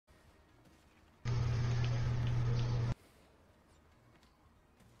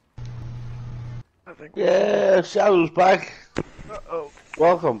I think. Yeah, Shadow's back. Uh-oh.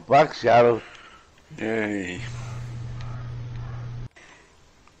 Welcome back, Shadow. Yay.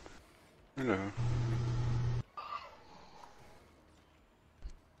 Hello.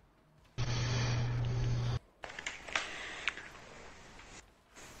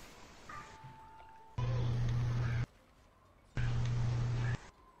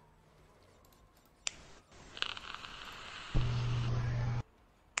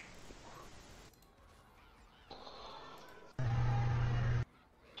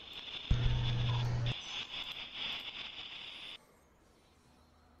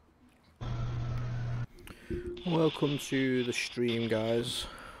 Welcome to the stream, guys.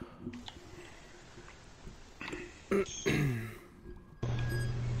 So,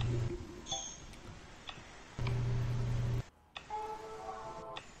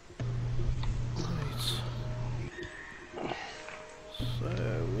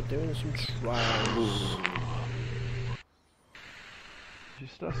 we're doing some trials.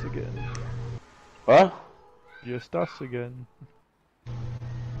 Just us again. What? Just us again.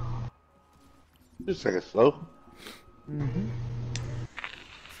 Just take it slow. Mm-hmm.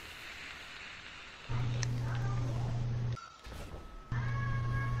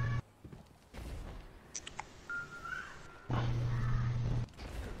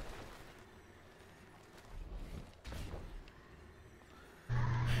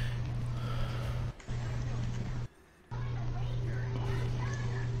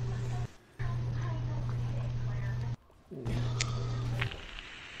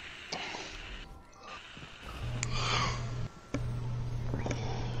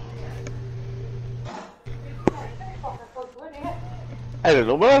 I don't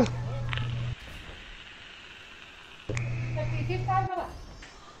know, man.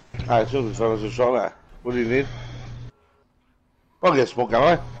 Alright, so the fellas are shot at. What do you need? I'll get smoke,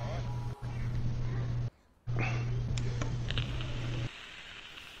 can I?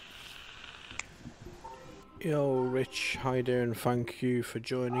 Yo, Rich, how you doing? Thank you for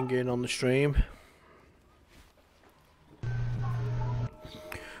joining in on the stream.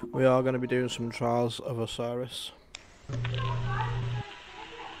 We are going to be doing some trials of Osiris.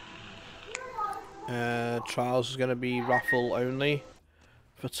 Trials is going to be raffle only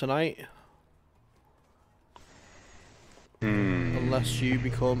for tonight. Unless you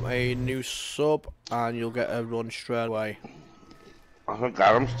become a new sub and you'll get a run straight away. I think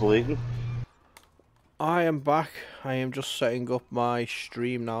Adam's still eating. I am back. I am just setting up my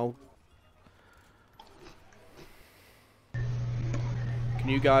stream now. Can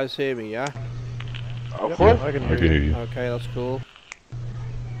you guys hear me, yeah? Of course. I can hear you. Okay, that's cool.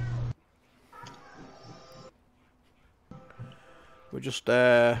 We're just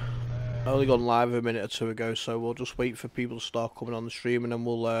only gone live a minute or two ago, so we'll just wait for people to start coming on the stream, and then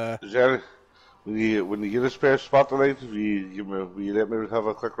we'll Is there, when you get a spare spot tonight, will you let me have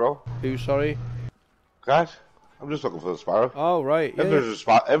a quick roll? Who, sorry? Guys, I'm just looking for the sparrow. Oh, right, yeah. If there's a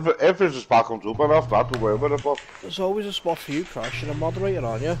spot, if there's a spot comes open, enough not to worry about it, but... There's always a spot for you, Crash. You're a moderator,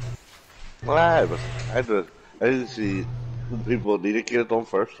 aren't you? Nah, but I didn't see the people that need it get it done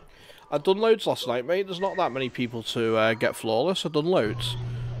first. I done loads last night, mate. There's not that many people to get flawless. I done loads.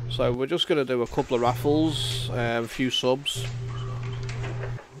 So we're just going to do a couple of raffles, a few subs.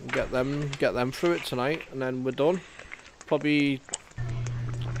 Get them through it tonight, and then we're done. Probably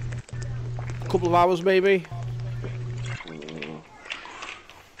a couple of hours, maybe.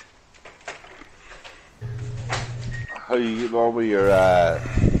 How you getting on with your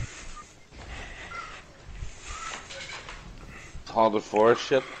Haunted Forest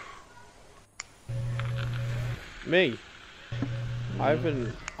shit? Me? I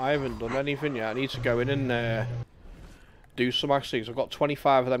haven't done anything yet. I need to go in and do some actually. So I've got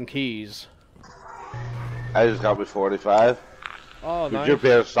 25 of them keys. I just got me 45. Oh, nice. You're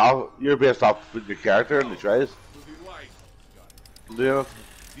based off with your character in the tries. Do you?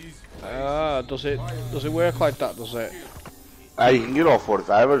 Does it work like that? Does it? You can get all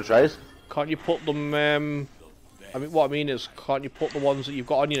 45 of the tries. Can't you put them? I mean, what I mean is, can't you put the ones that you've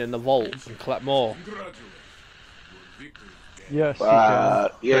got on you in the vault and collect more? Yes, you can.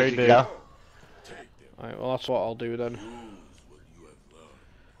 Yes, you can. Right, well, that's what I'll do then.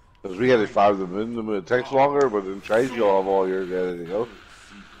 Because we had to fire the moon takes longer, but in tries you'll have all yours ready to go.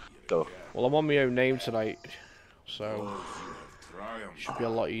 So. Well, I'm on my own name tonight, so it should be a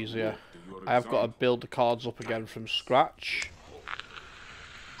lot easier. I have got to build the cards up again from scratch.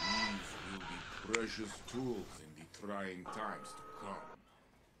 Precious tools in the trying times to come.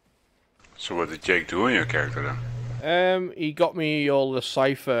 So what did Jake do on your character then? He got me all the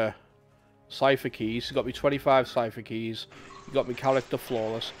cipher keys. He got me 25 cipher keys, You got my character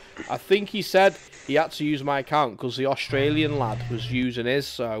flawless. I think he said he had to use my account because the Australian lad was using his,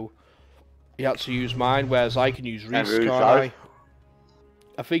 so he had to use mine, whereas I can use Reese, can't I?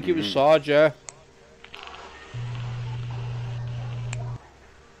 I think it was Sarge, yeah.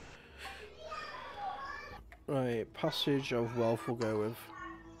 Right, Passage of Wealth we'll go with.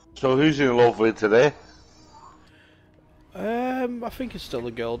 So who's in love with today? I think it's still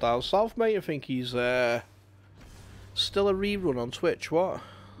a girl down south, mate. I think he's still a rerun on Twitch. What? Are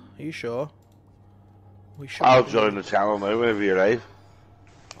you sure? I'll join the channel now whenever you're live.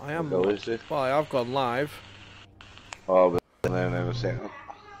 I am. Well, I have gone live. Oh, but then in a second.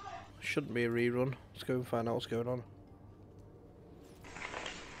 Shouldn't be a rerun. Let's go and find out what's going on.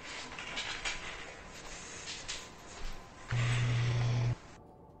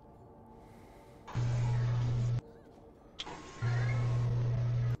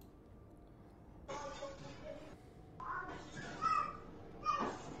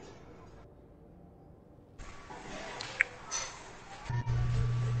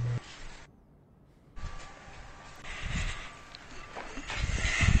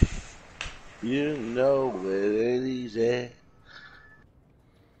 You know where he's at.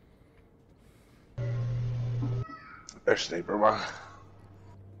 There's Sniper, man.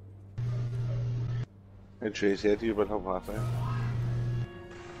 Hey Tracy, how do you been helping last night?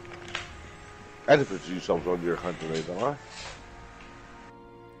 I had to put you something on your account today, don't I?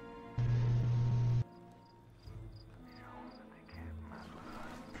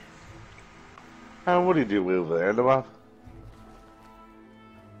 And what do you do over there in the map?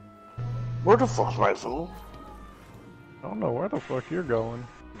 Where the fuck's my phone? I don't know where the fuck you're going.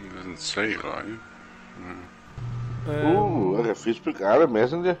 It doesn't say like. Ooh, I got Facebook ad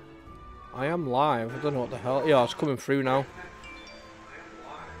Messenger. I am live. I don't know what the hell. Yeah, it's coming through now.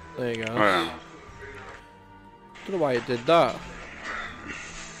 There you go. Oh, yeah. Don't know why it did that.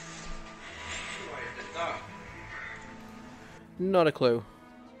 Not a clue.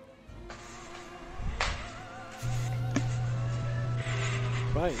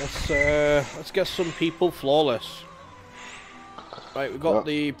 Right, let's get some people flawless. Right, we've got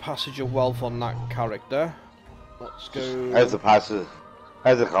the Passage of Wealth on that character. Let's go. How's the passes?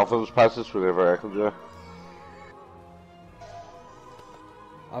 How's the confidence passes whenever I can do it?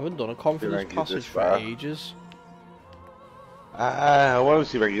 I haven't done a confidence passage for ages. I want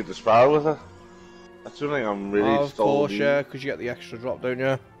to see if I can get the Sparrow with it. That's the only thing I'm really of course, yeah, because you get the extra drop, don't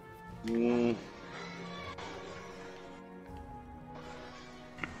you?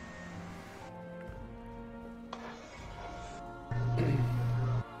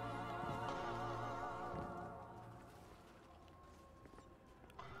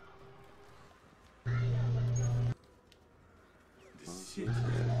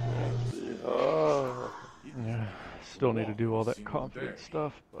 Yeah, still need to do all that confidence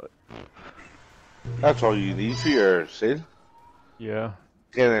stuff, but that's all you need for your sale. yeah.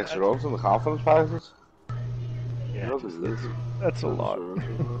 Getting extra rolls in the confidence passes. Yeah, that's a lot.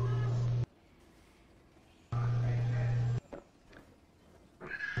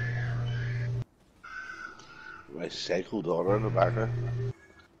 My psycho daughter in the background.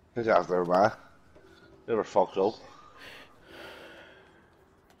 He's after her man. Never fucked up.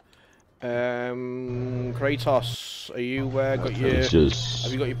 Kratos, are you got your?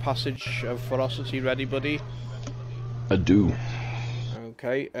 Have you got your Passage of Ferocity ready, buddy? I do.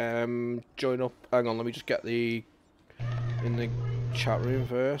 Okay. Join up. Hang on, let me just get in the chat room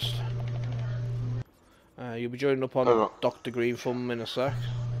first. You'll be joining up on Dr. Green Thumb in a sec.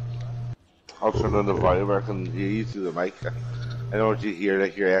 I'll turn on the volume. I can hear you through the mic. I don't want you to hear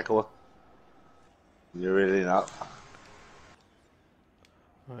like you're echoing. You're really not.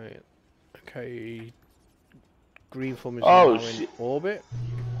 Right. Okay. Green Thumb is now in orbit.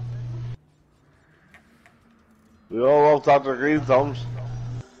 We all love Dr. Green Thumbs.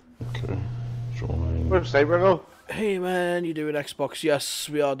 Okay. Join. Where's Sniper go? Hey man, you doing Xbox? Yes,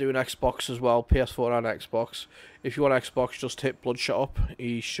 we are doing Xbox as well. PS4 and Xbox. If you want Xbox, just hit Bloodshot up.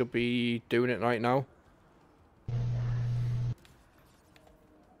 He should be doing it right now.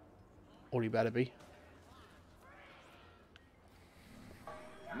 Or he better be.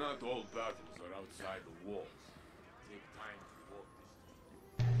 Not all battles are outside the walls. Take time to walk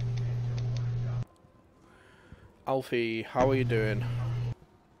this. Alfie, how are you doing?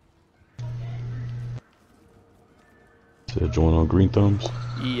 Said join on Green Thumbs?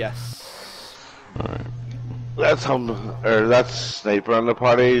 Yes. Alright. That's that's Sniper on the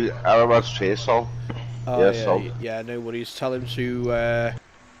party. Arabat's Chase on. Oh, yes, yeah, no worries. Tell him to,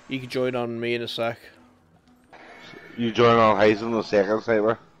 he can join on me in a sec. You join on Hazen in a second,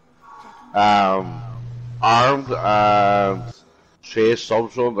 Sniper. armed and Chase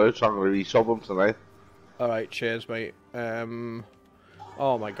subs on out, so I'm going to resub them tonight. Alright, cheers, mate.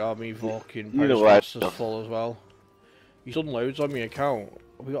 Oh my god, me fucking You know what? postmaster's full as well. You've done loads on my account.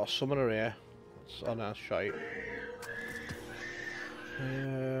 We got a summoner here. That's oh, no, shite.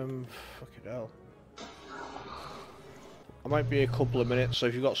 Fucking hell. I might be a couple of minutes, so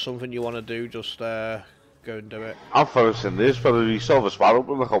if you've got something you want to do, just go and do it. I'm finishing this, but if you still have a spot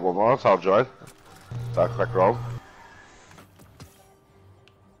open in a couple of minutes, I'll join. That quick run.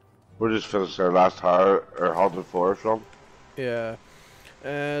 We're just finishing our last tower, or 104 run. Yeah.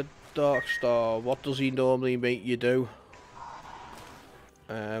 Darkstar, what does he normally make you do?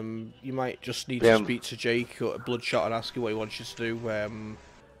 You might just need to speak to Jake or Bloodshot and ask him what he wants you to do.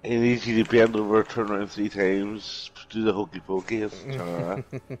 He needs you to bend over, turn around 3 times, do the hokey pokey, and turn around.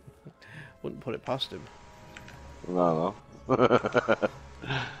 Wouldn't put it past him. No.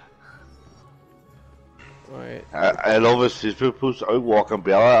 Right. I love his Facebook post out walking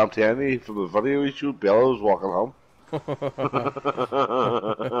Bella. I'm telling you, from the video he showed, Bella was walking home.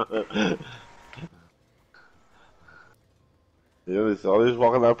 You really thought he was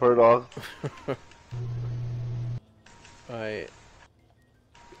walking that poor dog? Right.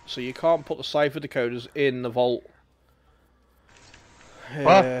 So you can't put the cipher decoders in the vault.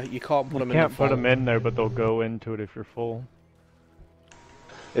 What? You can't put them You in the can't put vault. them in there, but they'll go into it if you're full.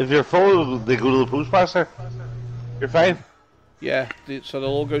 If you're full, they go to the postmaster. You're fine. Yeah, so they'll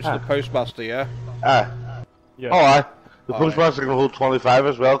all go to the postmaster, yeah? Yeah. Alright. The Alright. postmaster can hold 25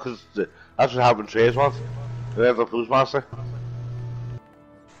 as well, because that's what happened Trace once. They have the postmaster.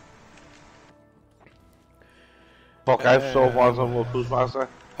 Fuck, I've sold one on the postmaster.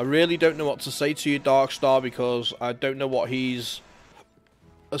 I really don't know what to say to you, Darkstar, because I don't know what he's...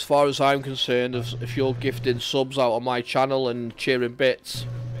 As far as I'm concerned, if you're gifting subs out on my channel and cheering bits,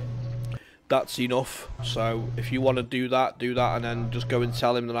 that's enough. So if you want to do that, and then just go and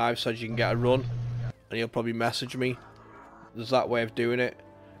tell him that I've said you can get a run, and he'll probably message me. There's that way of doing it.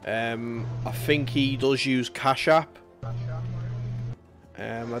 I think he does use Cash App.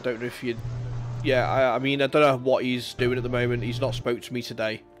 I don't know if you... Yeah, I mean, I don't know what he's doing at the moment. He's not spoke to me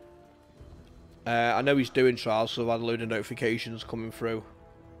today. I know he's doing trials, so I've had a load of notifications coming through.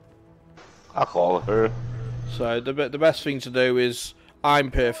 I'll call her. So the best thing to do is,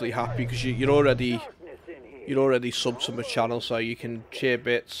 I'm perfectly happy because you're already subbed to my channel, so you can share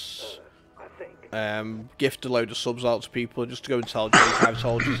bits, gift a load of subs out to people, just to go and tell Jake I've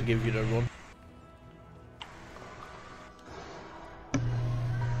told you to give you the run.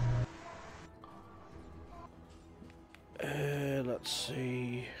 Let's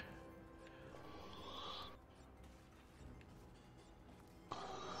see.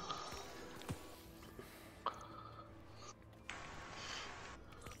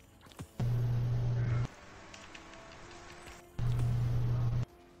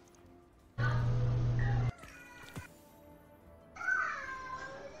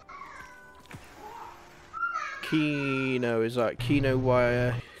 Kino, is that Kino YT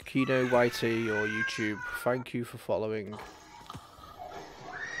or YouTube? Thank you for following.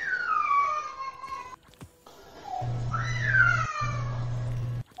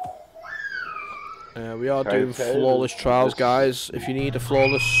 We are doing flawless trials, guys. If you need a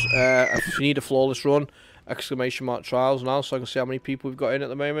flawless, run, ! trials now, so I can see how many people we've got in at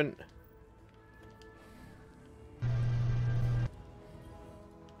the moment.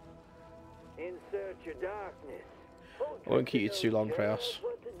 I won't keep you too long, Kraos.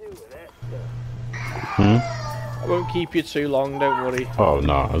 I won't keep you too long, don't worry. Oh,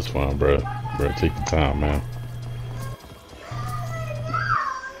 nah, that's fine, bro. Bro, take your time, man.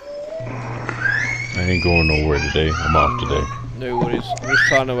 I ain't going nowhere today. I'm off today. No worries. I'm just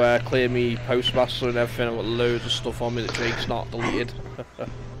trying to clear me postmaster and everything. I've got loads of stuff on me that Jake's not deleted.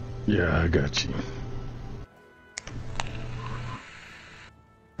 Yeah, I got you.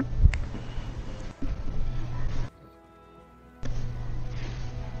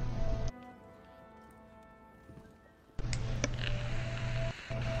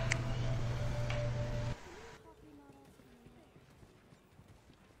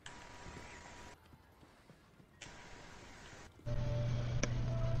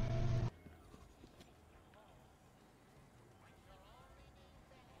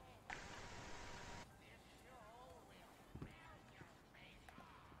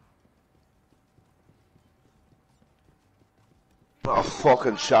 A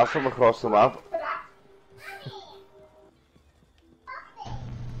fucking shot from across the map.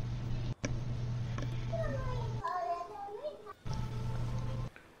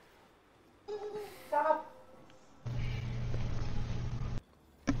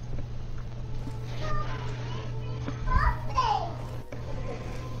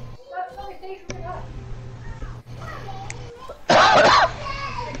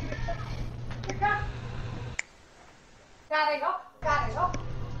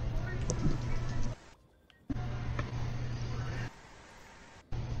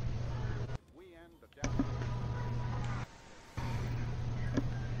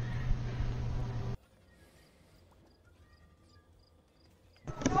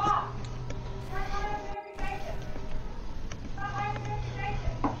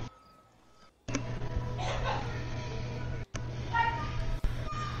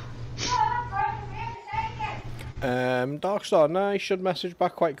 Darkstar, no, he should message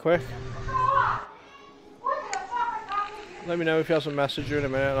back quite quick. Let me know if he hasn't messaged you in a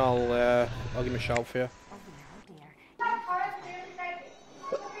minute and I'll give him a shout for you.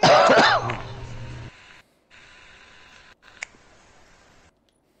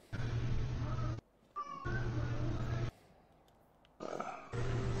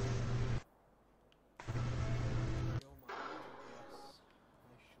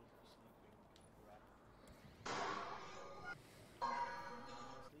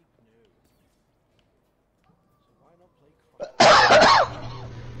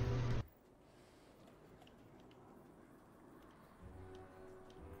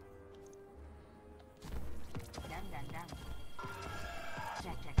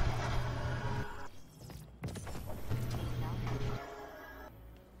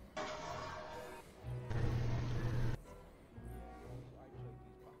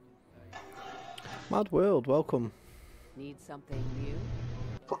 Mad World, welcome. Need something new?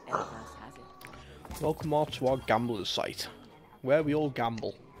 Everyone else has it. Welcome all to our gambler's site, where we all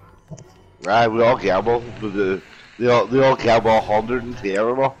gamble. Right, we all gamble. They all gamble 110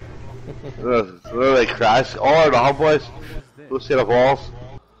 of them. They crash. Oh, no, boys. Go see the balls.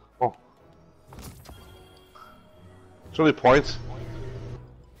 Oh. It's only points.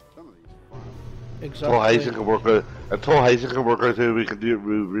 Exactly. Until Heisen can work out who we can do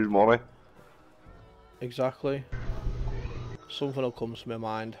real money. Exactly. Something will come to my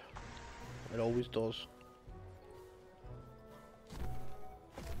mind. It always does.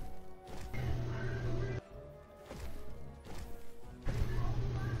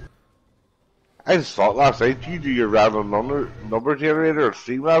 I just thought last night you do your random number generator or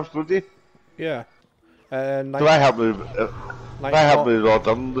Streamlabs, don't you? Yeah. Do I have it all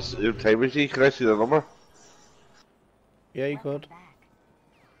done this time machine? Can I see the number? Yeah, you could.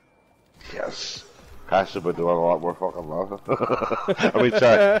 Yes. Cash have been doing a lot more fucking laughing. I mean,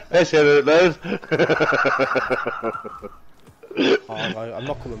 sorry. I said it loud. I'm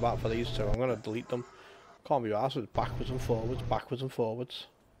not coming back for these two. I'm going to delete them. Can't be arsed with backwards and forwards, backwards and forwards.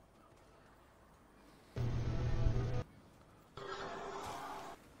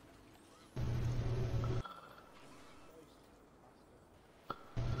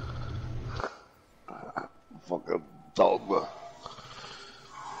 Fucking dogma.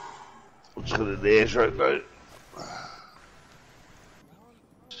 I'm just gonna daze right now.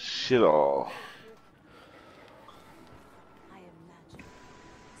 Shit all.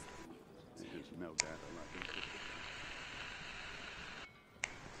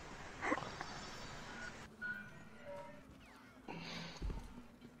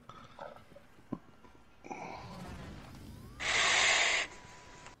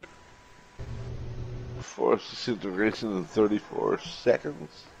 Force disintegration in 34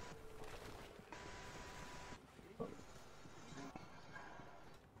 seconds.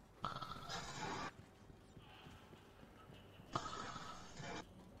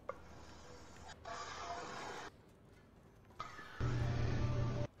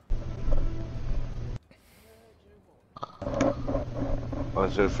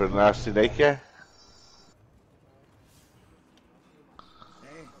 Was it for nasty naked?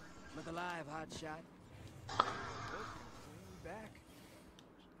 Hey, look alive, hotshot. Back.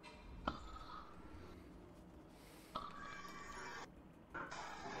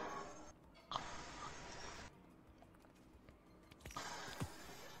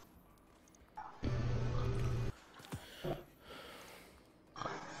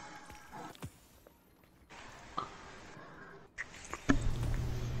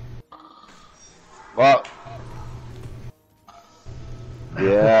 What?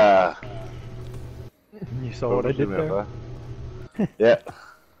 Yeah. You saw what I did there? Yeah.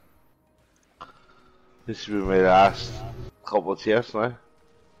 This should be my last couple of tests now.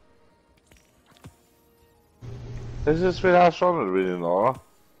 Is this my last one or really not?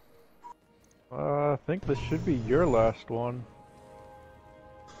 I think this should be your last one.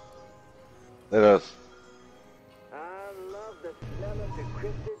 It is. I love the smell of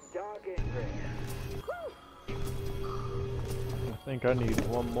decrypted dark ink. I think I need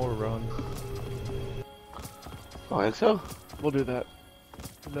one more run. Oh, I think so. We'll do that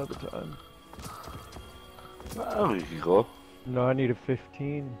another time. Oh, you can go. No, I needed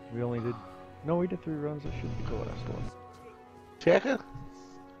 15. We only did... No, we did 3 runs. That should be the last one. Check it.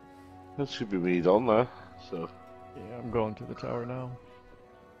 That should be me done now, so... Yeah, I'm going to the tower now.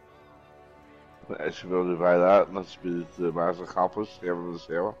 I should be able to buy that, and that should be the master accomplished, the end of the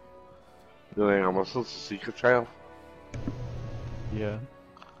server. The only thing I'm missing is the secret trial. Yeah.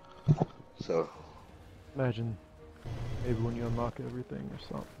 So... Imagine, maybe when you unlock everything or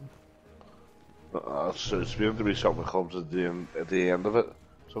something. So it's meant to be something that comes at the end of it.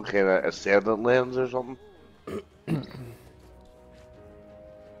 Some kind of ascendant lens or something.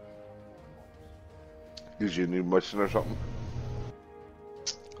 Gives you a new mission or something.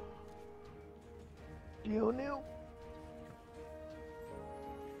 No.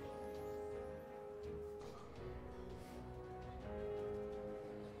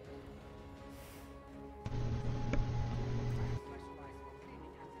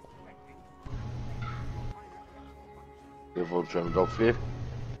 Everyone trimmed up for you.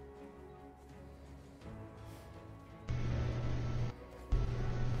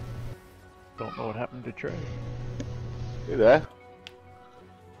 Don't know what happened to Trey. Hey there.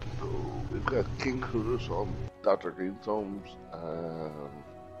 So we've got King Cruise on Dr. Green Thumbs. I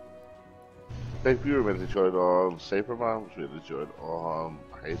think we were meant to join on Saberman, which we had to join on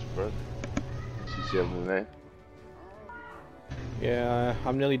Iceberg. C79. Yeah,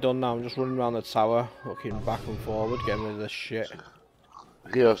 I'm nearly done now. I'm just running around the tower, looking back and forward, getting rid of this shit.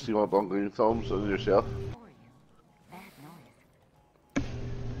 Who else do you want on Green Thumbs and yourself?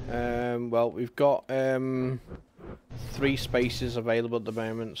 Well, we've got 3 spaces available at the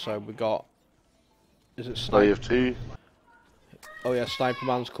moment, so we got... Is it No, you have 2. Oh yeah, Sniper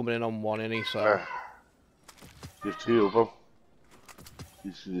Man's coming in on 1, isn't he? So... You have 2 of them.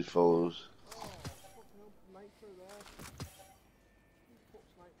 You see these fellows.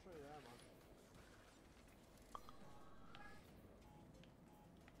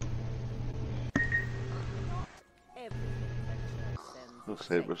 No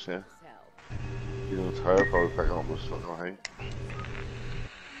sabers, yeah. You know, tired, probably picking up this fucking thing.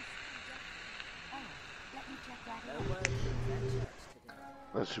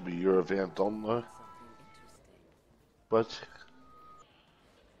 That should be your event done now. But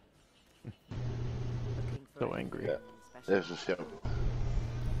So angry. yeah, there's the ship.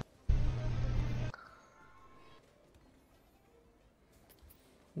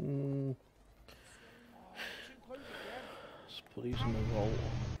 Police in the vault.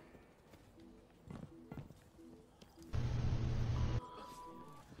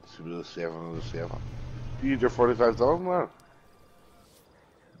 Should be the 7 and the 7. You need your 45,000 man.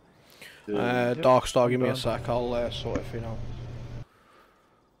 Darkstar, give me a sec, I'll sort it for you now.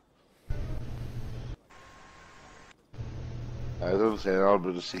 I don't say all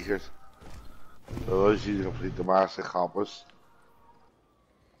about the secret. Otherwise you complete the master compass.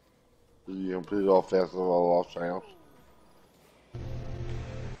 You complete all festival all lost triumphs.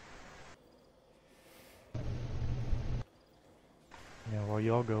 Yeah, while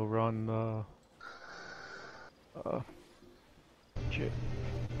y'all go run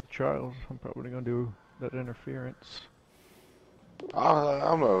trials, I'm probably gonna do that interference.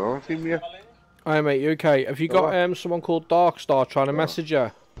 I'm not on the team yet. Hi mate, you okay? Have you got someone called Darkstar trying to message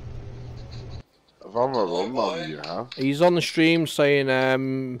you? If I'm not on you, huh? He's on the stream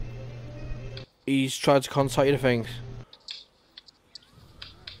saying he's tried to contact you, things.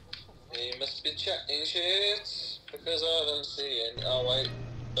 He must be chatting shit because I don't see any. Oh wait,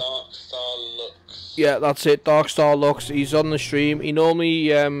 Darkstar Lux. Yeah, that's it. Darkstar Lux. He's on the stream. He normally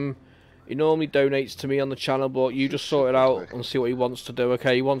donates to me on the channel, but you just sort it out and see what he wants to do.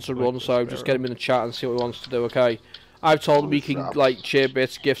 Okay, he wants to run, so just get him in the chat and see what he wants to do. Okay, I've told him he can like cheer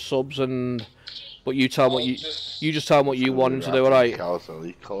bits, gift subs, and but you tell him what you just tell him what you want him to do. Alright. Yeah,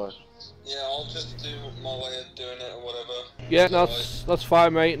 I'll just do my way of doing it or whatever. Yeah, that's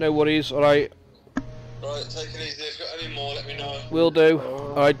fine, mate. No worries. Alright. Right, take it easy. If you've got any more, let me know. Will do.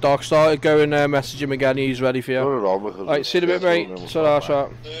 Alright, Darkstar, go and message him again. He's ready for you. Alright, see you in a bit, mate. Ta-ra,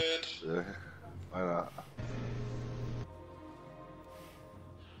 shot. Yeah, why not?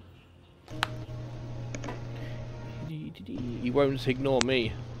 He won't ignore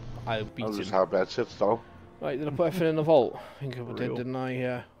me. I'll beat him. I'll just have that shit though. Right, did I put everything in the vault? I think I did, didn't I?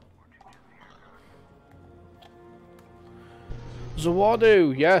 Yeah.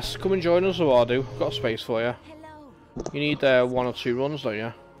 Zawadu, yes, come and join us, Zawadu. Got a space for you. You need 1 or 2 runs, don't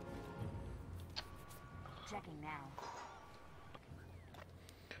you?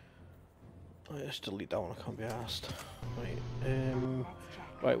 Let's delete that one, I can't be asked. Right,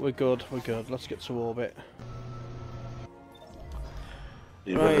 right, we're good, let's get to orbit.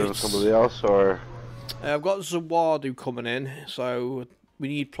 You better than somebody else, or? I've got Zawadu coming in, so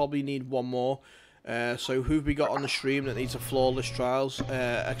we probably need one more. So who've we got on the stream that needs a flawless trials?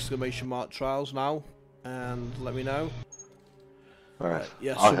 Exclamation mark trials now, and let me know. Alright,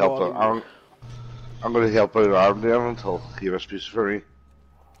 yeah, I'll help her. I'm going to help out Arm there until he has peace for me.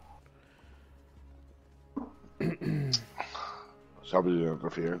 So I'll be doing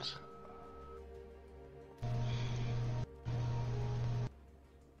interference.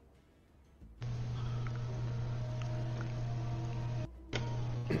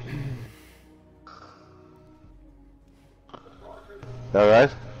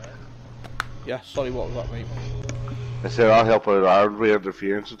 Alright? Yeah, sorry, what was that, mate? I said I'll help out Arm with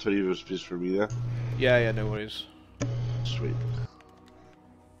interference until you have space for me there. Yeah, no worries. Sweet.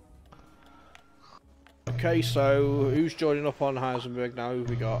 Okay, so who's joining up on Heisenberg now? Who've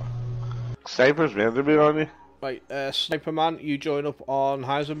we got? Sniper's meant to be on you. Right, Sniper Man, you join up on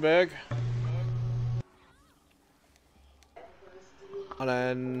Heisenberg. And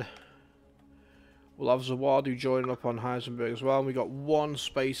then we'll have Zawadu joining up on Heisenberg as well. And we got one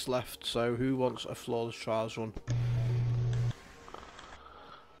space left, so who wants a flawless trials run?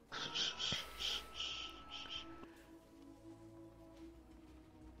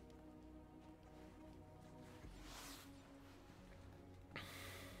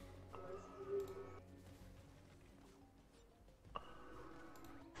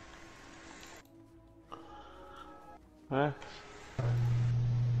 Huh?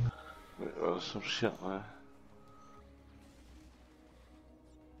 Well, some shit there.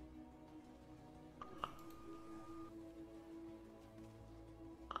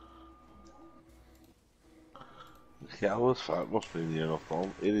 Yeah, I was fine. Must be near enough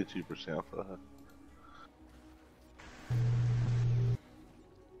home. 82% for that.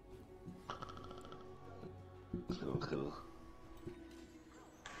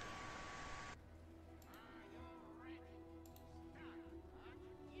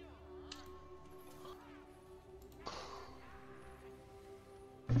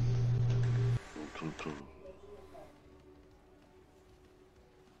 Cool.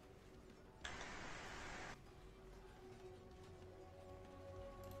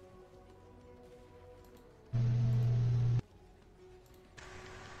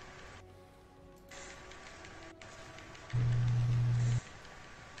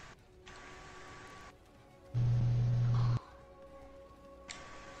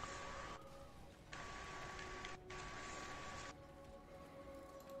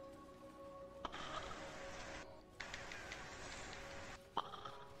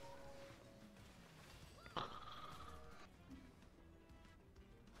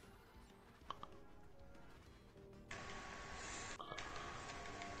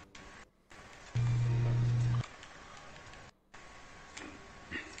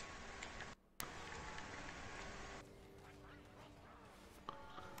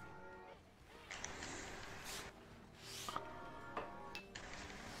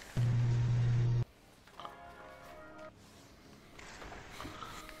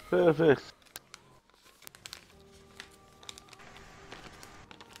 Perfect.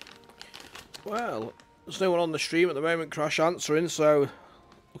 Well, there's no one on the stream at the moment, Crash answering, so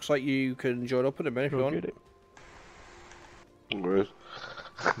looks like you can join up in a minute if you want. Right.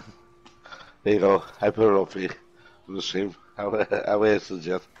 There you go. I put it up for you on the stream. I wasted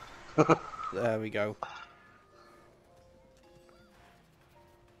it. There we go.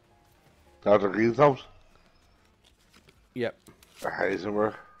 Dr. Green Thumbs? Yep.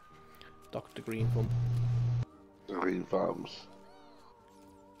 Heisenberg. Dr. Green Thumb. The Green Thumbs.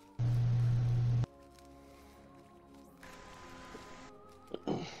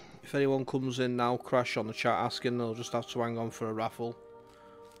 If anyone comes in now, Crash on the chat asking, they'll just have to hang on for a raffle.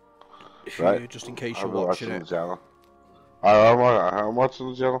 Right. Just in case you're watching it. The channel. I'm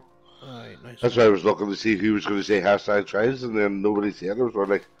watching the channel. Right, nice. That's why I was looking to see who was going to say hashtag tries, and then nobody said it. I was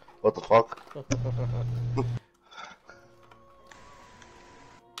like, what the fuck?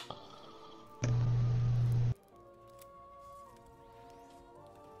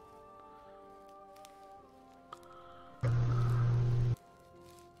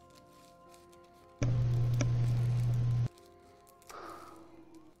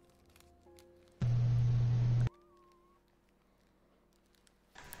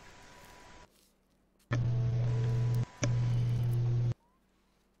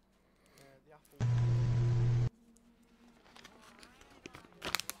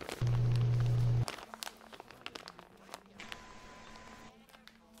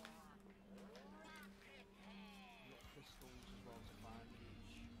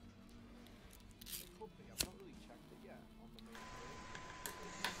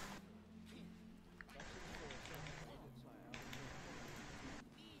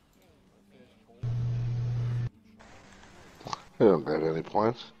 I don't get any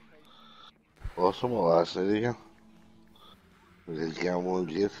points. Lost them last night again. We did gamble and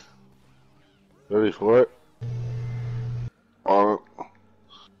get. Ready for it? On it.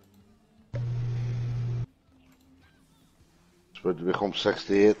 It's about to become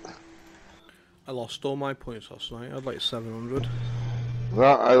 68. I lost all my points last night. I had like 700. No,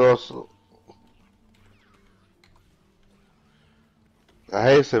 I lost. The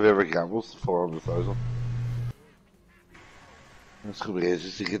highest I've ever gambled is 400,000. That's gonna be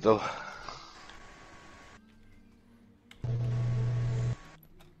easy to get though.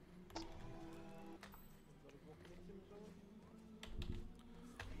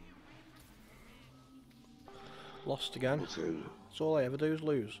 Lost again. That's all I ever do is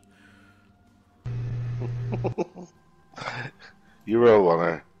lose. You're a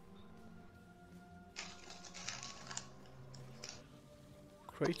winner.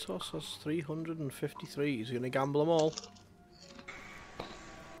 Kratos has 353. He's going to gamble them all.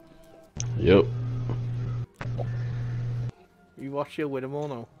 Yep. You watch your win them all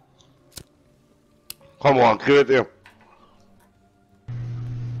now. Come on, give it there.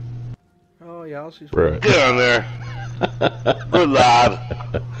 Oh, yeah, he's Right. Get on there. Good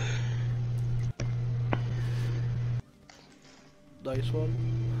lad. Nice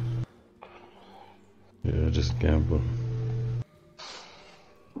one. Yeah, just gamble.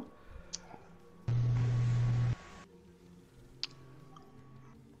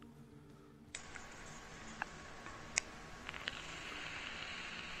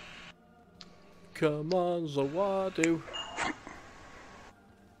 Come on, Zawadu.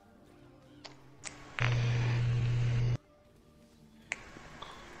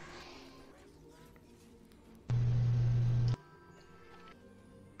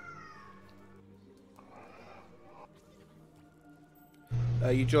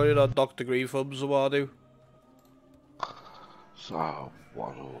 You joining on Dr. Griefhub, Zawadu? So,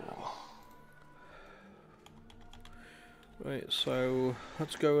 waddle. Right, so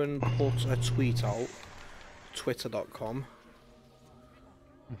let's go and put a tweet out. Twitter.com.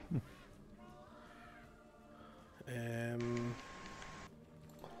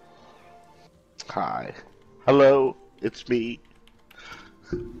 Hi. Hello, it's me.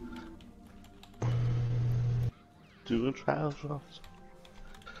 Doing trials runs.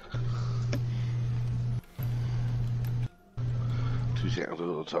 Two seconds, a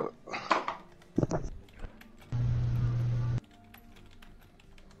little time.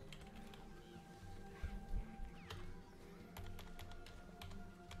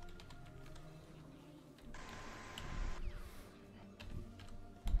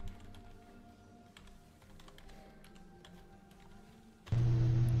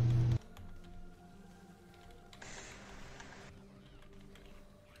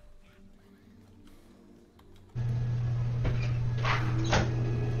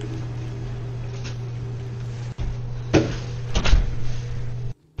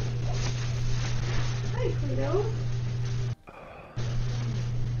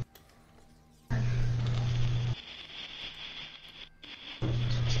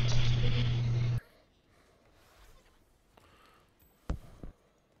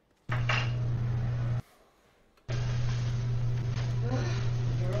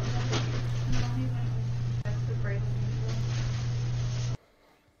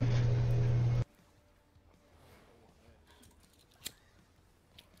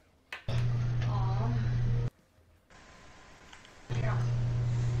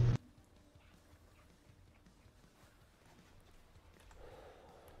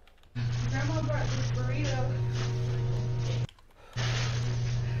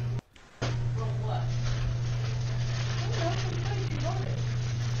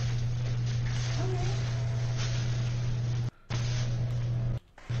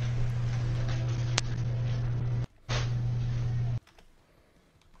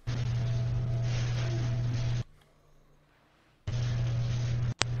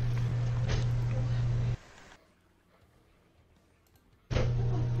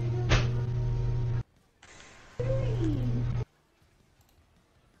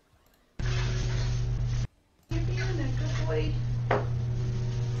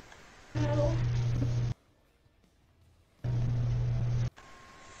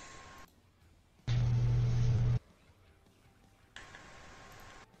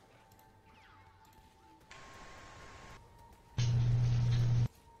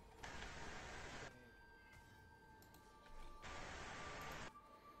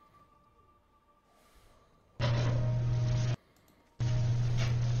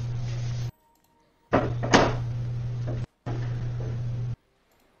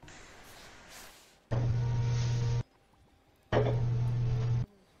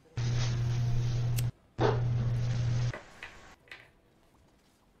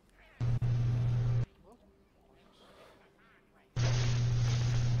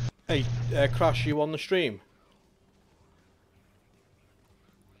 Hey, Crash, you on the stream?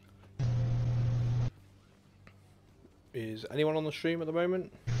 Is anyone on the stream at the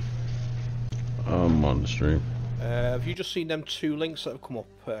moment? I'm on the stream. Have you just seen them 2 links that have come up,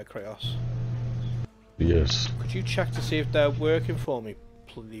 Kratos? Yes. Could you check to see if they're working for me,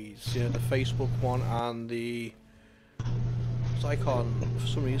 please? Yeah, the Facebook one and the... So I can't, for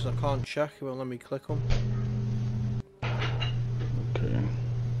some reason I can't check, it won't let me click them. Okay.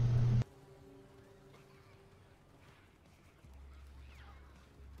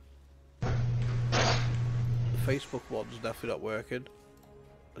 The Facebook one's definitely not working.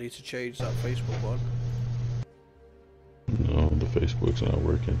 I need to change that Facebook one. No, the Facebook's not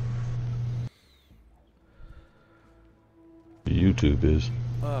working. The YouTube is.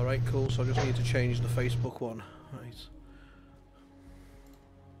 Alright, cool, so I just need to change the Facebook one. Right.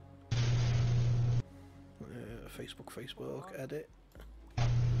 Facebook, edit.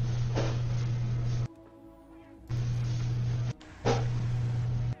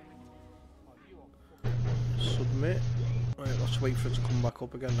 Submit. Right, let's wait for it to come back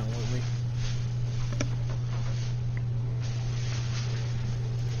up again now, won't we?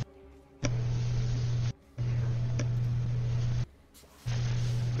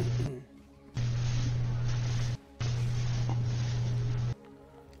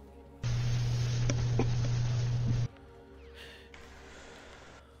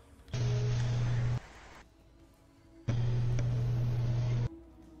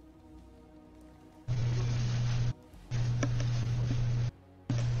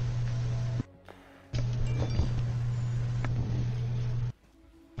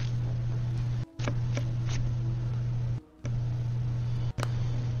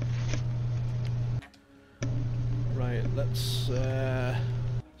 Let's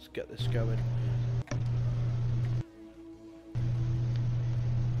get this going.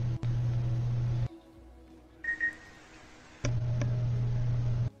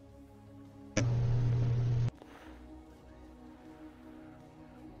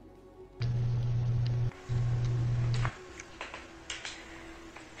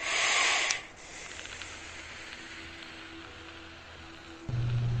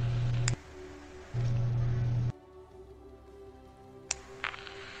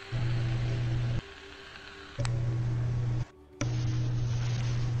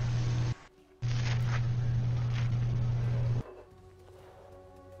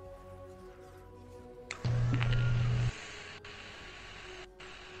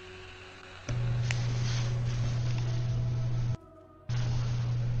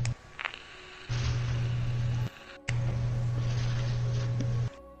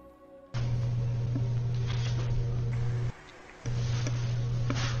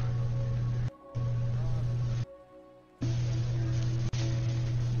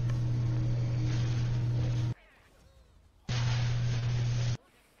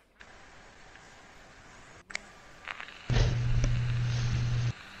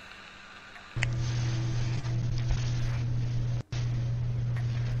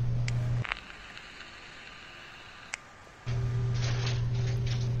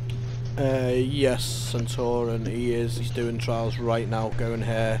 Yes, Centauran, he is. He's doing trials right now. Go and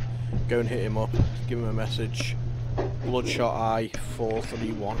hit him up. Give him a message. Bloodshot Eye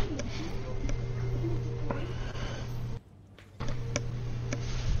 431.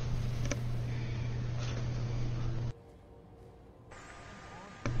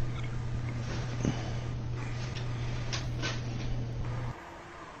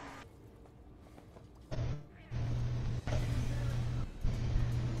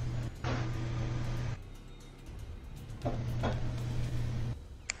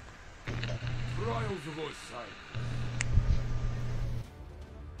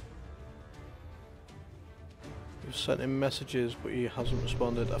 You've sent him messages, but he hasn't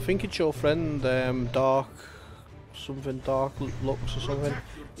responded. I think it's your friend, Dark Looks or something.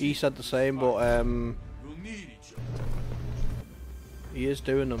 He said the same, but he is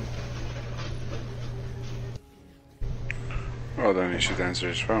doing them. Well, then he should answer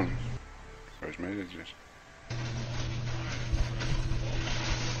his phone or his messages.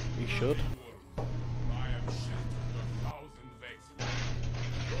 He should.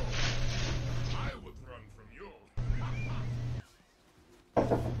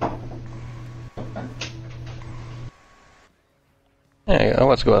 Hey,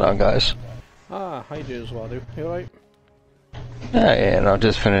 what's going on, guys? Ah, how you doing, Zwadu? You alright? Yeah, no,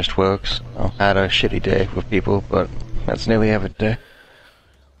 just finished work. So I had a shitty day with people, but that's nearly every day.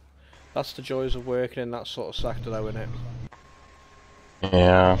 That's the joys of working in that sort of sector, though, isn't it?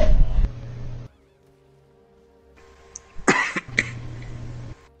 Yeah.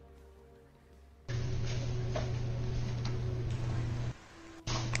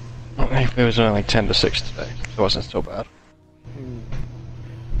 It was only like 10 to 6 today, so it wasn't so bad.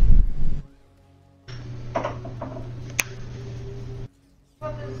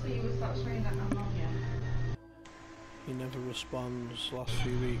 He never responds last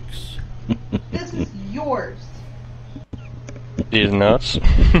few weeks. This is yours. These nuts.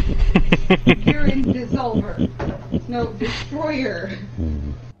 Urine dissolver. No, destroyer.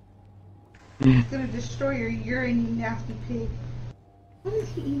 It's gonna destroy your urine, you nasty pig. What is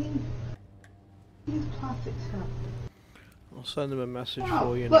he eating? He's plastic stuff. I'll send him a message Oh,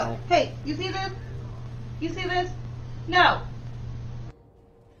 for you look, now. hey, you see this? You see this? No!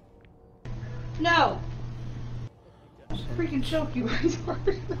 No! Freaking choke you guys hard.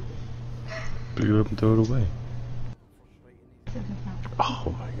 Pick it up and throw it away.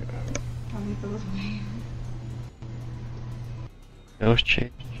 Oh my god. Let me throw this away. Those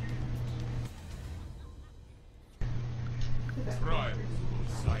chicks.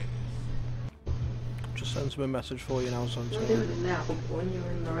 Just send him a message for you now, son. What do it now when you're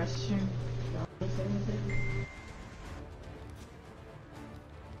in the restroom?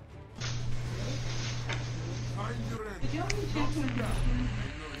 Did you only choose one restroom?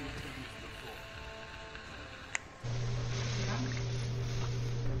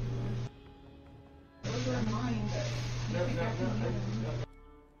 Those are mine. You think I can use them?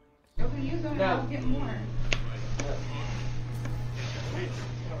 You can use them and I'll get more.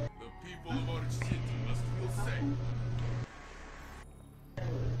 The people of Orange City must feel safe.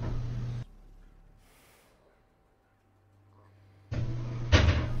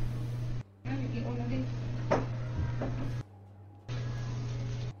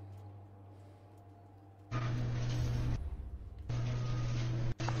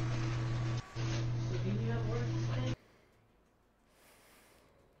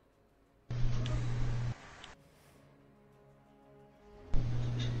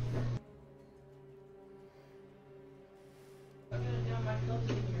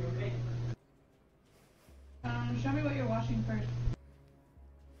 Show me what you're washing first.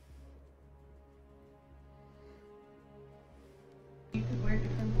 You could wear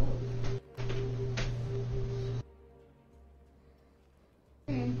different clothes.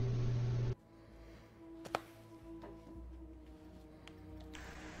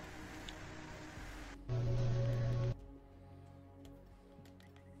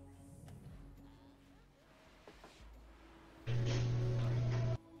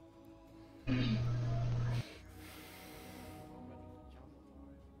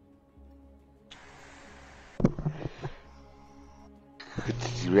 Okay.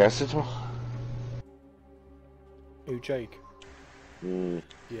 Did you message him? Who, Jake?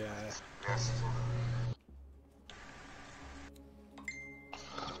 Yeah.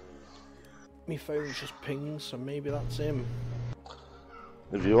 My phone just pings, so maybe that's him.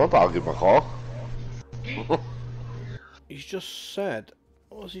 If you want, I'll give him a call. He's just said,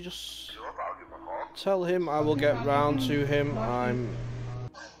 what was he just... Tell him I will get round to him, I'm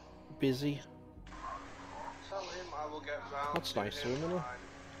busy. That's nice of him, isn't it?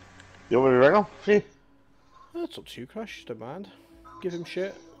 You want me to ring him? See? That's up to you, Crash, don't mind. Give him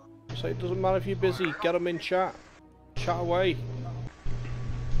shit. Say it doesn't matter if you're busy, get him in chat. Chat away.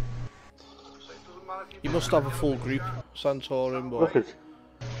 You must have a full group, Santorin, but...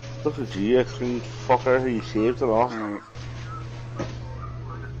 Look at you, you clean fucker, he saved it off.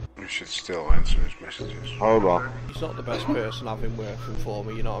 You should still answer his messages. Hold on. He's not the best person having working for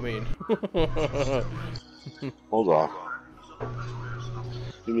me, you know what I mean? Hold on.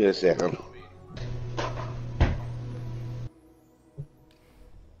 Give me a second.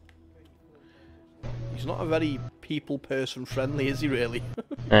 He's not a very people person friendly, is he really?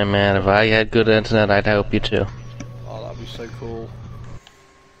 Hey man, if I had good internet, I'd help you too. Oh, that'd be so cool.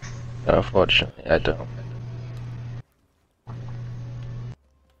 But unfortunately, I don't.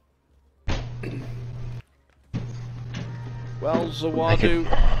 Well, Zawadu,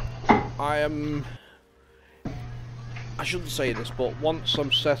 I shouldn't say this, but once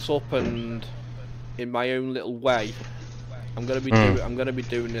I'm set up and in my own little way, I'm gonna be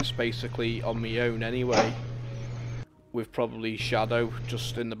doing this basically on my own anyway, with probably Shadow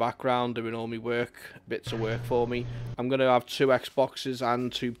just in the background doing all my work, bits of work for me. I'm gonna have 2 Xboxes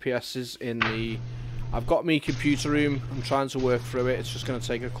and 2 PSs in the... I've got my computer room, I'm trying to work through it, it's just gonna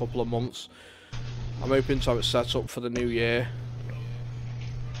take a couple of months. I'm hoping to have it set up for the new year.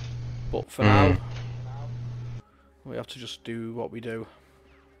 But for now, we have to just do what we do.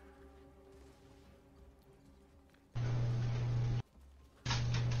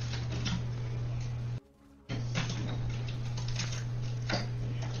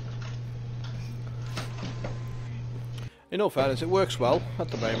 In all fairness, it works well at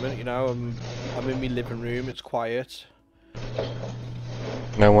the moment. You know, I'm in my living room. It's quiet.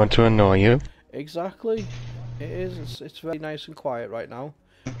 No one to annoy you. Exactly. It is. It's very nice and quiet right now.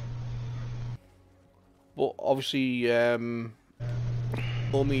 But obviously, all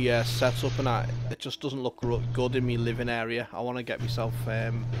my setup and that, it just doesn't look good in my living area. I want to get myself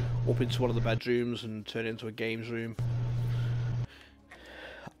up into one of the bedrooms and turn it into a games room.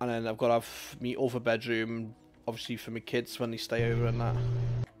 And then I've got to have my other bedroom, obviously for my kids when they stay over and that.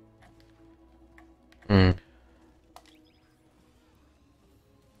 Mm.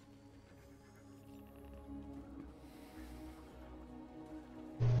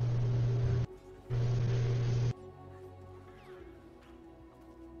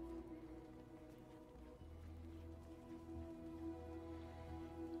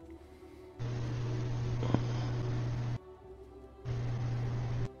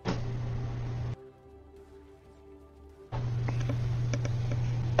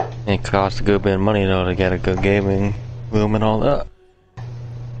 It costs a good bit of money though to get a good gaming room and all that.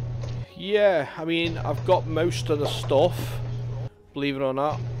 Yeah, I mean, I've got most of the stuff, believe it or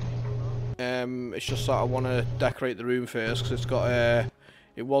not. It's just that I want to decorate the room first, because it's got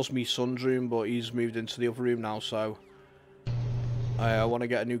it was my son's room, but he's moved into the other room now, so I want to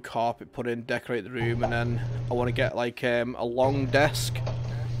get a new carpet put in, decorate the room, and then I want to get like a long desk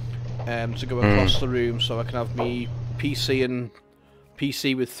to go across the room, so I can have me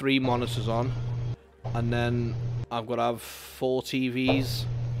PC with 3 monitors on, and then I've got to have 4 TVs.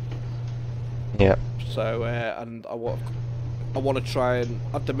 Yeah. So and I want to try and,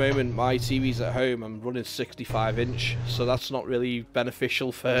 at the moment my TV's at home, I'm running 65-inch, so that's not really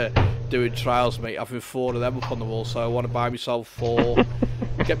beneficial for doing trials, mate, having 4 of them up on the wall. So I want to buy myself 4,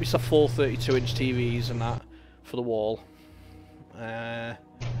 get myself 4 32-inch TVs and that for the wall. I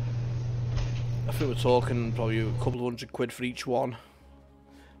think we're talking probably a couple of £100 for each one.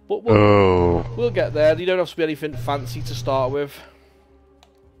 But we'll get there. You don't have to be anything fancy to start with.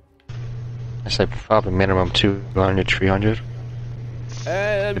 I say probably minimum 200, 300.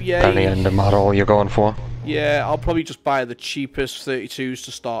 Yeah. Depending on the model you're going for. Yeah, I'll probably just buy the cheapest 32s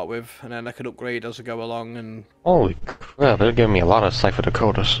to start with, and then I can upgrade as I go along. And holy crap, they're giving me a lot of cipher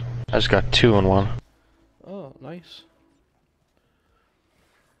decoders. I just got 2 in one. Oh, nice.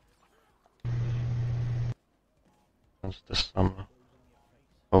 That's this summer.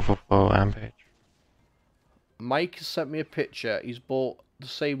 Overflow Ampage. Mike has sent me a picture. He's bought the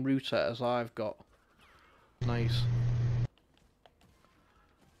same router as I've got. Nice.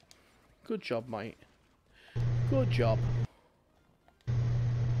 Good job, mate. Good job.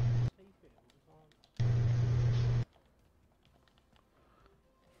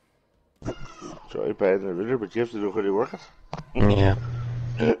 Sorry, buying the router, but you have to know how to work it. Yeah.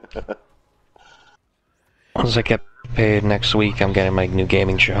 Once I get paid next week, I'm getting my new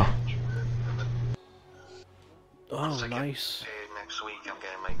gaming show. Oh, nice. Paid next week, I'm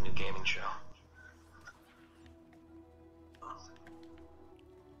getting my new gaming show.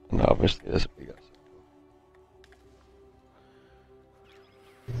 And obviously, this will be good.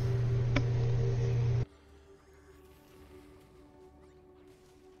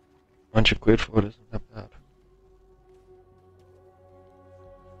 £100 for it isn't that bad.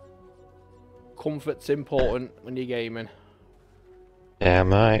 Comfort's important when you're gaming. Yeah,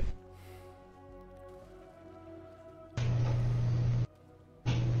 mate.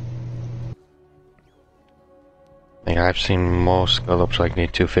 Yeah, I've seen most go up to like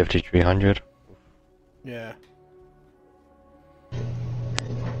need 250, 300. Yeah.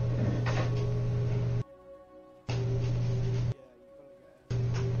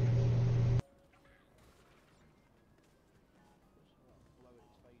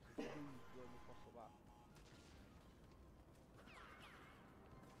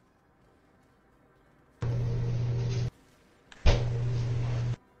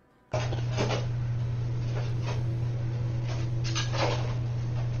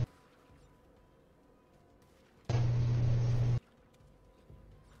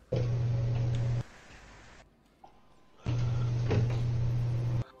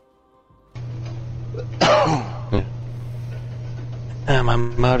 My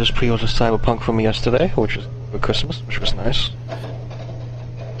mom just pre-ordered Cyberpunk for me yesterday, which was for Christmas, which was nice.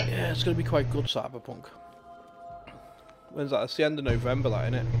 Yeah, it's going to be quite good, Cyberpunk. When's that? It's the end of November,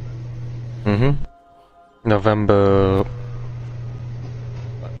 that, isn't it? Mm-hmm. November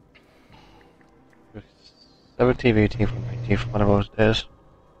 17th, 18th, or 19th, one of those days.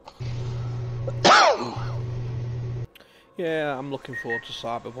 Yeah, I'm looking forward to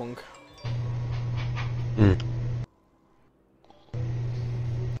Cyberpunk.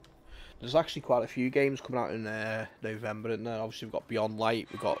 There's actually quite a few games coming out in November, isn't there? Obviously, we've got Beyond Light,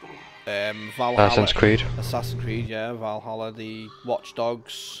 we've got Valhalla. Assassin's Creed, yeah. Valhalla, the Watch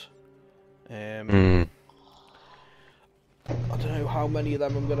Dogs. I don't know how many of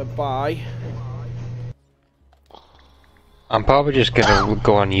them I'm going to buy. I'm probably just going to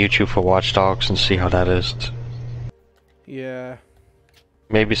go on YouTube for Watch Dogs and see how that is. Yeah.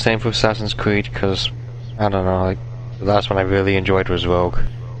 Maybe same for Assassin's Creed, because, I don't know, like, the last one I really enjoyed was Rogue.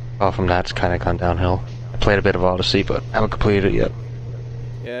 Apart from that, it's kind of gone downhill. I played a bit of Odyssey, but I haven't completed it yet.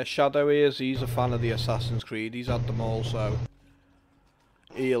 Yeah, Shadow he's a fan of the Assassin's Creed. He's had them all, so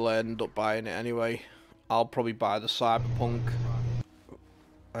he'll end up buying it anyway. I'll probably buy the Cyberpunk.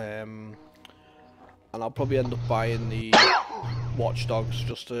 And I'll probably end up buying the Watch Dogs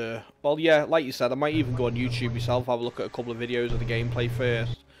just to... Well, yeah, like you said, I might even go on YouTube myself, have a look at a couple of videos of the gameplay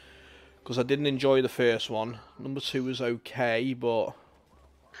first. Because I didn't enjoy the first one. Number 2 was okay, but...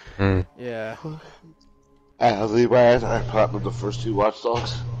 Yeah. I platinum the first 2 Watch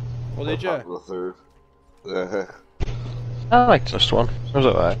Dogs. Well, did you? The 3rd. I liked this one. It was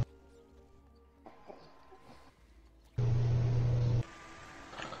alright.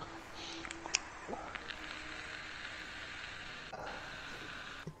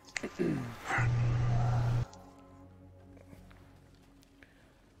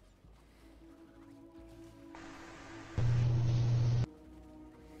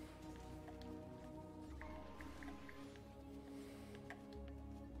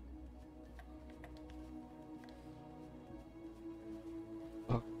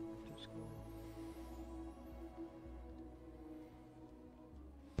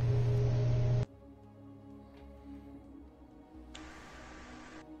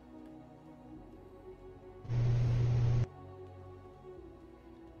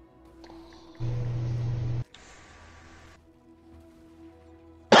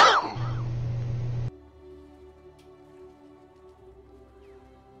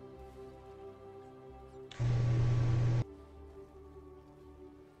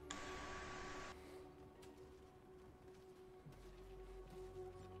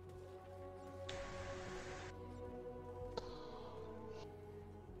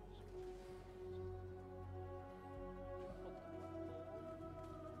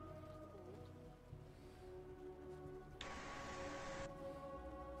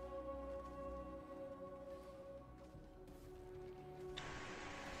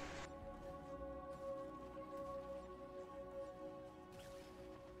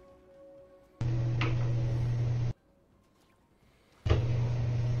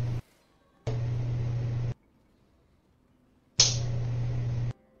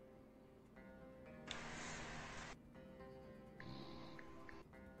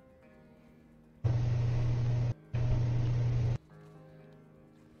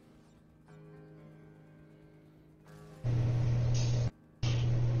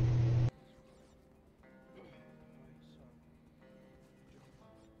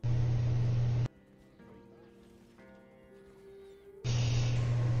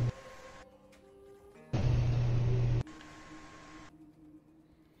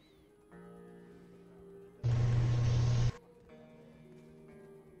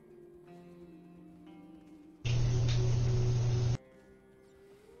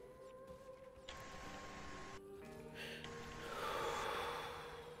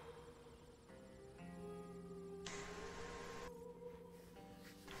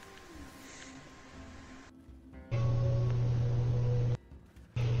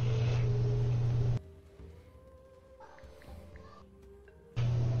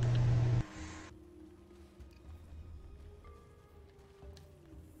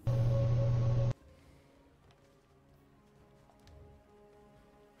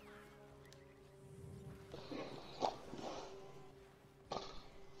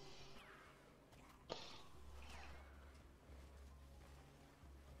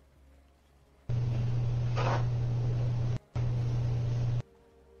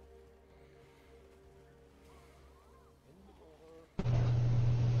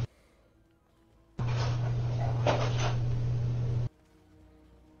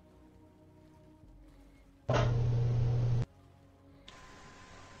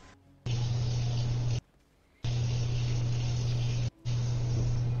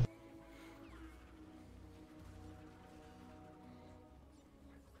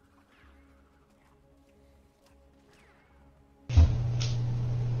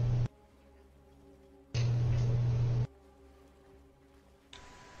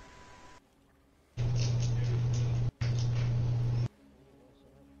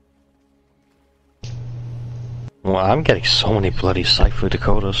 Well, I'm getting so many bloody Cypher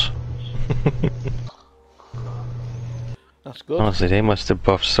Dakotas. That's good. Honestly, they must have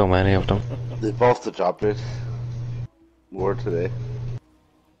buffed so many of them. They buffed the drop rate more today.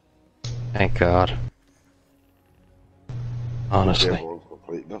 Thank God. Honestly. Everyone's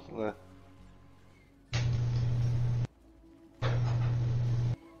complete nothing there.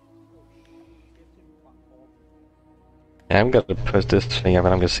 Yeah, I'm gonna put this thing up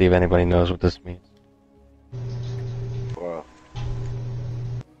and I'm gonna see if anybody knows what this means. Wow.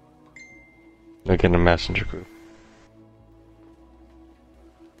 Look in the messenger group.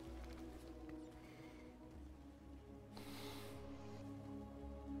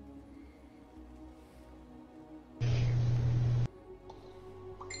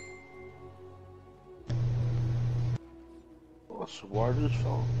 What's the Warriors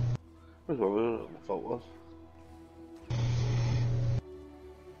film? Where's what the fault was?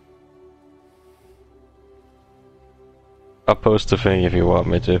 I'll post the thing if you want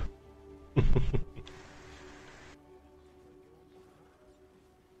me to.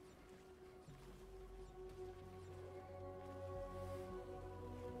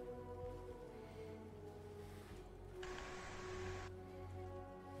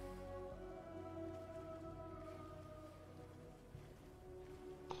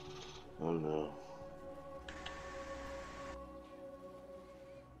 Oh no.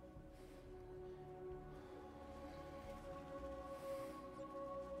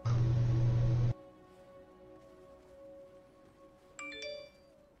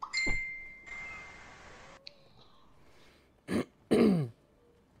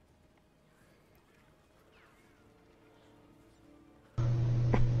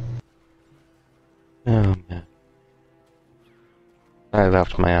 Oh man. I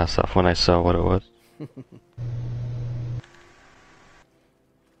laughed my ass off when I saw what it was.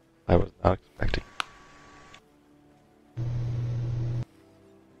 I was not expecting.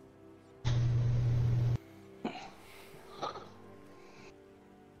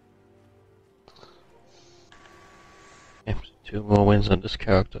 Yep, 2 more wins on this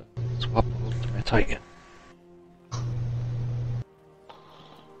character. Swap to my Titan.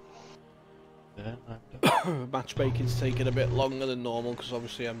 Matchmaking's taking a bit longer than normal because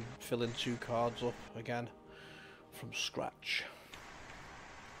obviously I'm filling 2 cards up again from scratch.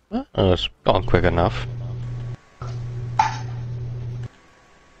 Oh, it's gone quick enough. Are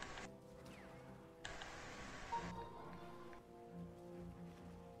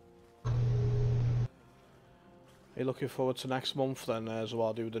you looking forward to next month then as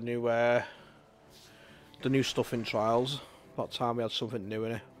well? Do the new stuff in Trials. About time we had something new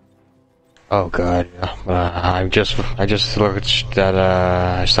in it. Oh god, yeah. I just looked at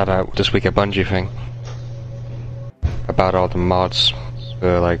I started out this week a Bungie thing about all the mods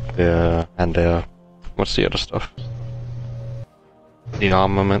for like the what's the other stuff? The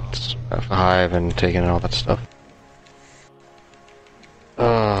armaments for Hive and taking all that stuff.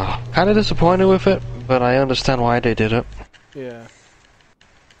 Kind of disappointed with it, but I understand why they did it. Yeah.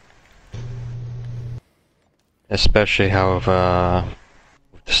 Especially how the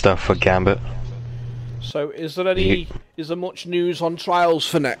stuff for Gambit. So, is there much news on Trials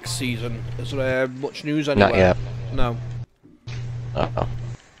for next season? Is there much news anywhere? Not yet. No. Uh-oh.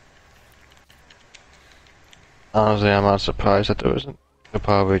 Honestly, I'm not surprised that there isn't. They're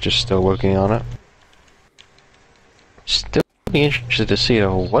probably just still working on it. Still be interested to see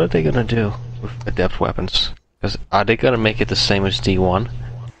though, what are they gonna do with adept weapons? Because are they gonna make it the same as D1?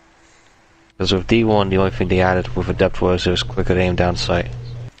 Because with D1, the only thing they added with adept was it was quicker aim down sight.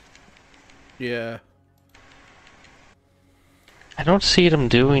 Yeah. I don't see them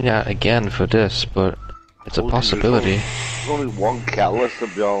doing that again for this, but it's a possibility. There's only one catalyst to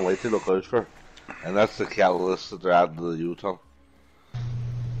be on to look out for, and that's the catalyst that they're adding to the Utah.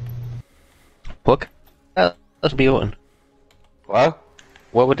 What? That's be open. What?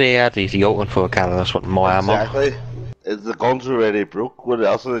 What would they add the open for a catalyst with more ammo? Exactly. Is the guns already broke? What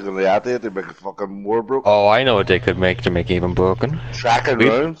else are they going to add to it to make it fucking more broke? Oh, I know what they could make to make it even broken. Tracking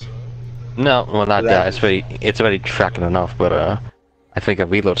rounds? No, well not that. It's already tracking enough, but I think a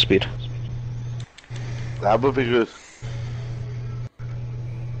reload speed. That would be good.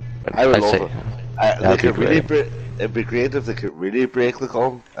 But I would I'd love say, it. They could really it'd be great if they could really break the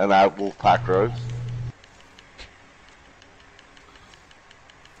gun and add wolf pack rounds.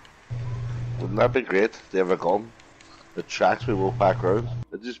 Wouldn't that be great? They have a gun that tracks with wolf pack rounds.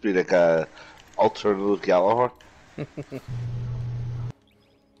 It'd just be like a alternative Gallagher.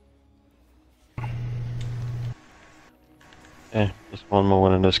 Yeah, just one more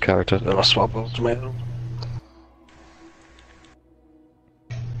one in this character. Then I'll swap out tomato.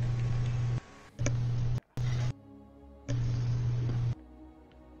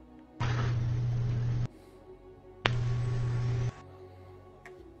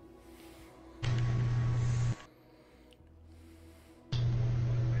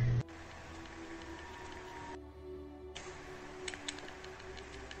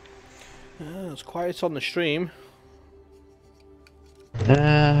 It's quiet on the stream.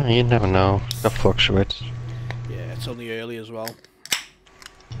 You never know. That fluctuates. Yeah, it's only early as well.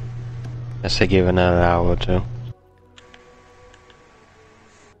 I say give it another hour or two.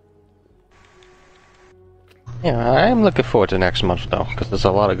 Yeah, I am looking forward to next month though, because there's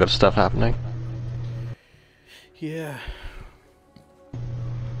a lot of good stuff happening. Yeah.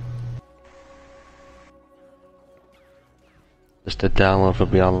 Just the download for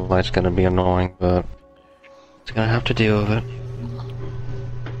Beyond Light's gonna be annoying, but it's gonna have to deal with it.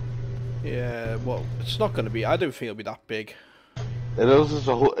 Yeah, well, it's not gonna be. I don't think it'll be that big. It is.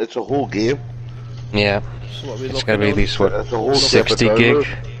 It's a whole game. Yeah. So what it's gonna be at least what, it's a whole 60 gig.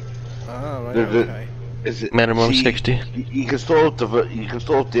 Ah, right. Okay. Is it minimum 60? You can still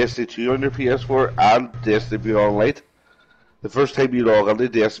have Destiny 2 on your PS4 and Destiny Beyond Light. The first time you log into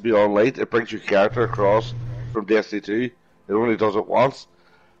Destiny Beyond Light, it brings your character across from Destiny 2. It only does it once.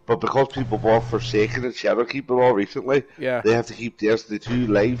 But because people bought Forsaken and Shadowkeep and all recently, yeah, they have to keep Destiny 2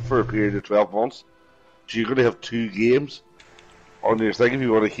 live for a period of 12 months. So you're going to have 2 games on your thing if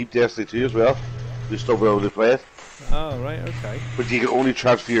you want to keep Destiny 2 as well. You'll still be able to play it. Oh, right, okay. But you can only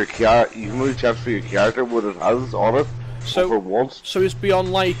transfer your character what it has on it for once. So is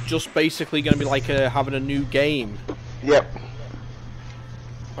Beyond Light just basically going to be like having a new game? Yep.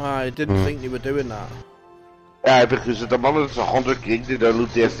 I didn't think they were doing that. Because at the moment it's 100 gig to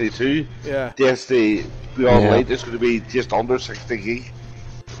download Destiny 2. Yeah. Destiny Beyond Light is going to be just under 60 gig.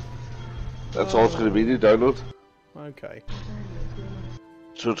 That's all it's going to be to download. Okay.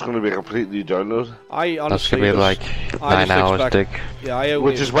 So it's going to be a complete new download. I honestly that's going to be like 9 hours, Dick. Yeah, I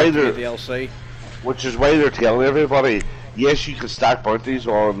only expect the DLC. Which is why they're telling everybody, yes, you can stack bounties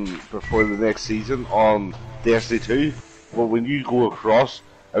on before the next season on Destiny 2, but when you go across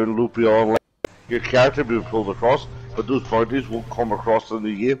and loop Beyond Light, your character will be pulled across, but those bounties won't come across the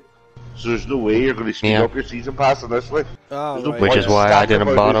new game. So there's no way you're going to speed up your season pass initially. Oh, no right. Which is why I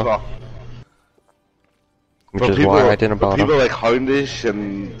didn't bother. Which is why I didn't bother. People like Houndish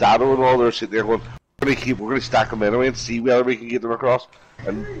and Dado and all, they're sitting there going, we're going to stack them anyway and see whether we can get them across.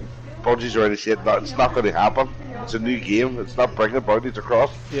 And Bungie's already said that it's not going to happen. It's a new game. It's not bringing bounties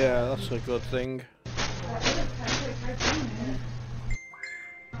across. Yeah, that's a good thing.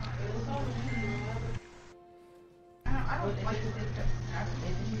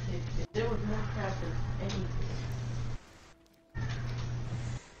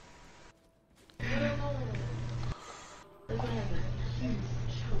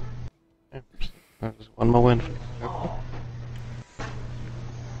 There's one more win.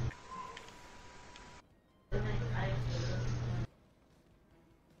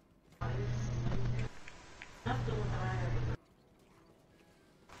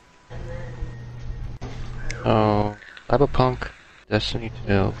 Oh, Cyberpunk, Destiny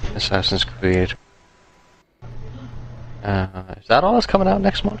 2, Assassin's Creed. Is that all that's coming out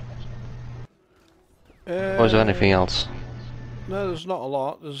next month? Or is there anything else? No, there's not a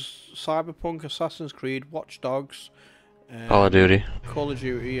lot. There's Cyberpunk, Assassin's Creed, Watch Dogs, Call of Duty. Call of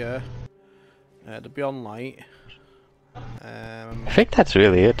Duty, yeah. The Beyond Light. I think that's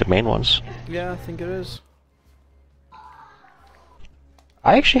really it, the main ones. Yeah, I think it is.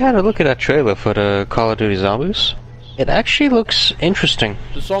 I actually had a look at that trailer for the Call of Duty Zombies. It actually looks interesting,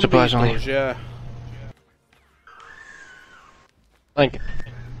 The zombies surprisingly. does, yeah. Like,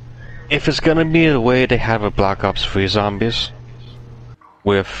 if it's gonna be the way they have a Black Ops 3 Zombies,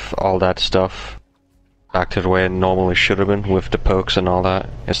 with all that stuff, back to the way it normally should have been, with the pokes and all that,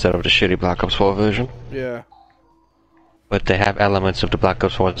 instead of the shitty Black Ops 4 version. Yeah. But they have elements of the Black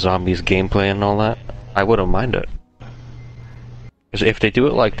Ops 4 Zombies gameplay and all that, I wouldn't mind it. Because if they do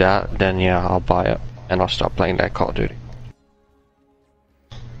it like that, then yeah, I'll buy it, and I'll start playing that Call of Duty.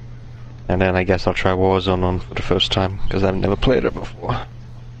 And then I guess I'll try Warzone on for the first time, because I've never played it before.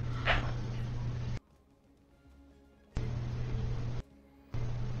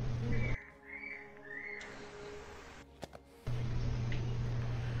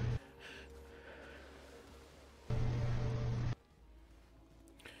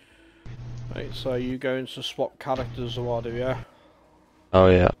 Right, so you going to swap characters or what, do you? Oh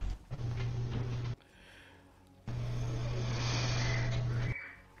yeah.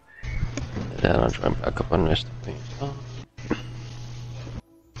 Then I'll try and back up on this thing. Oh.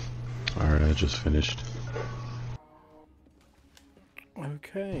 Alright, I just finished.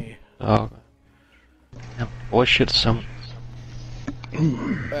 Okay. Oh. Yeah, boy shit some.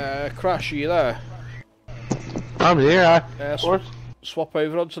 Crash, are you there? I'm here, swap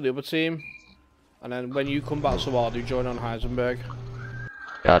over onto the other team, and then when you come back to Wardu, join on Heisenberg.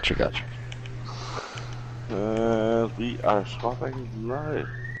 Gotcha, gotcha. We are swapping right.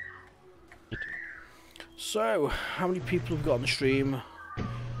 So, how many people have got on the stream?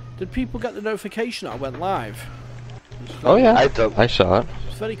 Did people get the notification that I went live? Oh yeah, I saw it.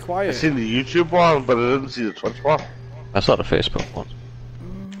 It's very quiet. I seen the YouTube one, but I didn't see the Twitch one. I saw the Facebook one.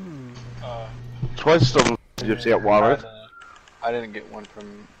 Twitch doesn't see it one, right? I didn't get one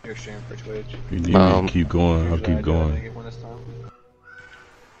from your stream for Twitch. You need me to keep going, I'll keep I going. didn't get one this time.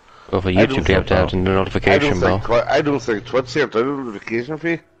 Well, for YouTube, you have to have the notification bell. I don't think Twitch sent out a notification for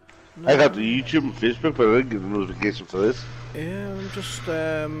you. I got the YouTube and Facebook, but I didn't get the notification for this. Yeah, I'm just,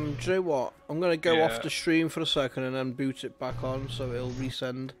 do you know what? I'm going to go off the stream for a second and then boot it back on so it'll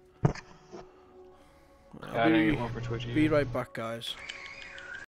resend. I didn't get one for Twitch either. Be right back, guys.